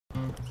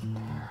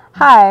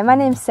Hi, my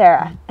name's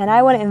Sarah, and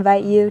I want to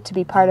invite you to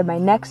be part of my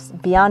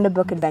next Beyond a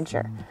Book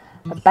adventure,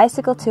 a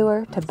bicycle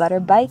tour to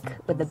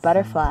ButterBike with the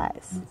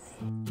butterflies.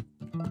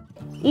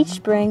 Each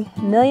spring,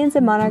 millions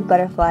of monarch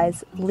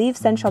butterflies leave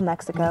central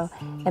Mexico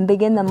and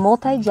begin the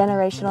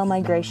multi-generational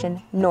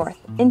migration north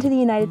into the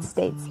United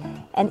States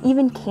and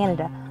even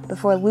Canada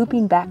before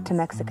looping back to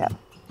Mexico.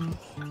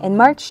 In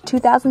March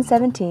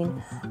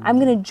 2017, I'm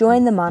going to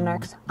join the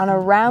monarchs on a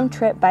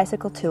round-trip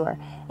bicycle tour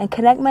and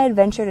connect my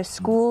adventure to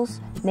schools,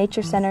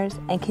 nature centers,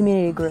 and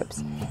community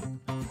groups.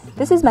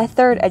 This is my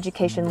third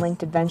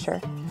education-linked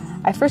adventure.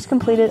 I first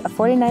completed a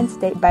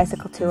 49-state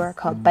bicycle tour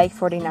called Bike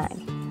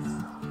 49.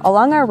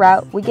 Along our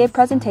route, we gave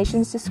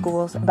presentations to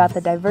schools about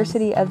the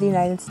diversity of the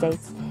United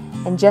States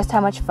and just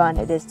how much fun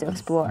it is to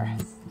explore.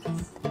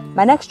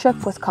 My next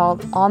trip was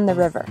called On the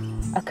River,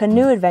 a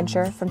canoe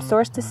adventure from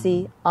source to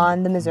sea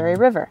on the Missouri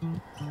River.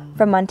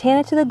 From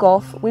Montana to the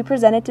Gulf, we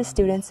presented to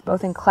students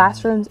both in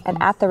classrooms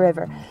and at the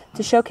river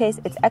to showcase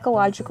its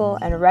ecological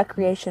and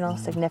recreational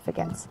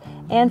significance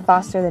and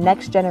foster the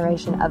next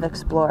generation of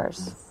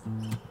explorers.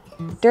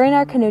 During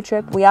our canoe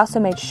trip, we also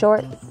made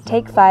short,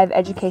 Take-5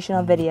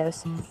 educational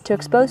videos to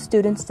expose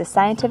students to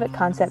scientific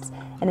concepts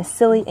in a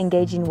silly,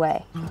 engaging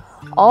way,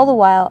 all the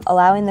while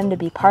allowing them to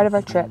be part of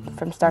our trip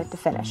from start to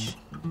finish.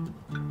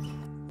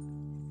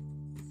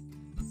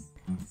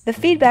 The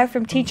feedback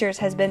from teachers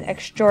has been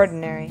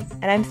extraordinary,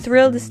 and I'm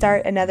thrilled to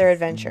start another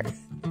adventure.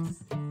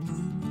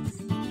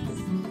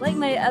 Like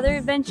my other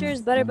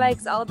adventures,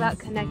 ButterBike's all about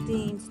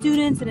connecting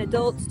students and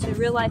adults to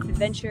real-life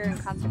adventure and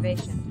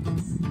conservation.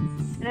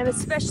 And I'm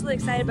especially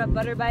excited about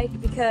ButterBike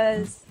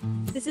because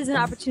this is an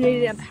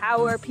opportunity to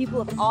empower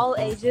people of all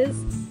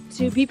ages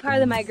to be part of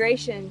the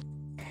migration.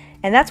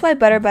 And that's why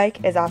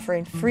ButterBike is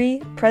offering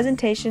free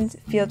presentations,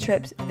 field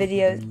trips,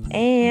 videos,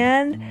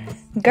 and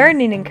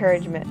gardening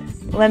encouragement.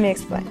 Let me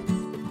explain.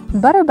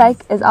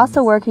 ButterBike is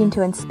also working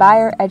to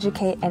inspire,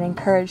 educate, and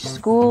encourage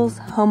schools,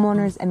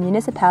 homeowners, and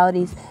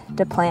municipalities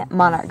to plant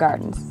monarch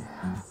gardens.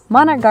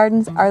 Monarch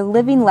gardens are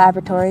living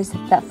laboratories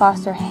that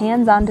foster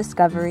hands-on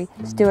discovery,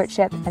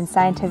 stewardship, and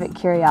scientific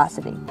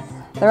curiosity.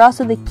 They're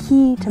also the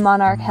key to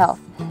monarch health,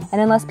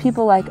 and unless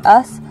people like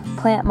us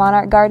plant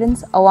monarch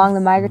gardens along the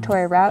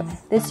migratory route,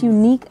 this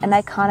unique and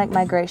iconic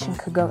migration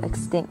could go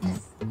extinct.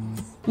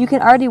 You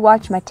can already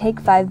watch my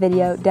Take-5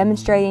 video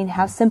demonstrating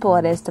how simple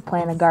it is to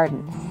plant a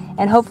garden,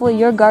 and hopefully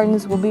your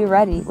gardens will be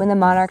ready when the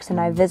monarchs and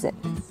I visit.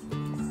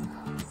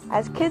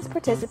 As kids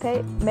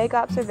participate, make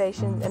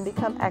observations, and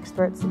become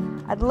experts,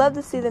 I'd love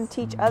to see them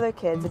teach other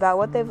kids about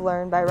what they've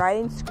learned by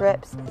writing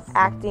scripts,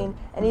 acting,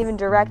 and even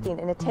directing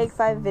in a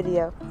Take-5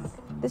 video.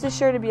 This is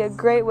sure to be a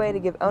great way to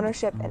give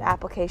ownership and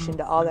application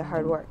to all their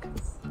hard work.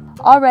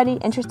 Already,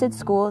 interested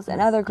schools and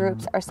other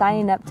groups are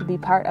signing up to be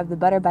part of the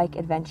ButterBike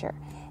adventure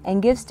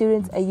and give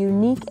students a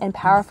unique and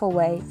powerful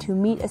way to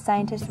meet a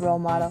scientist role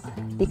model,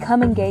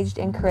 become engaged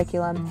in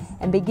curriculum,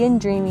 and begin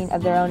dreaming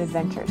of their own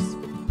adventures.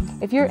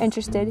 If you're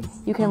interested,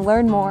 you can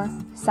learn more,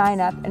 sign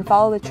up, and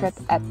follow the trip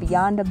at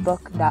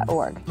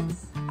beyondabook.org.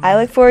 I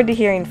look forward to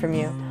hearing from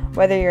you,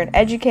 whether you're an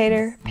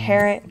educator,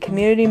 parent,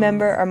 community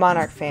member, or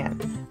monarch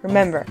fan.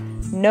 Remember,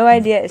 no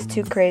idea is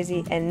too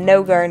crazy and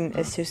no garden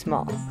is too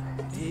small.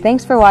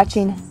 Thanks for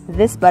watching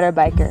this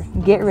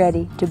ButterBiker. Get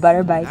ready to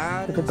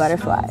ButterBike with the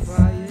butterflies.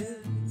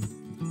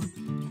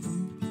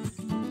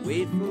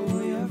 Wait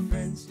for your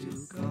friends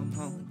to come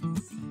home.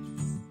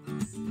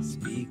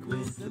 Speak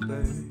with the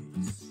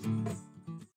birds.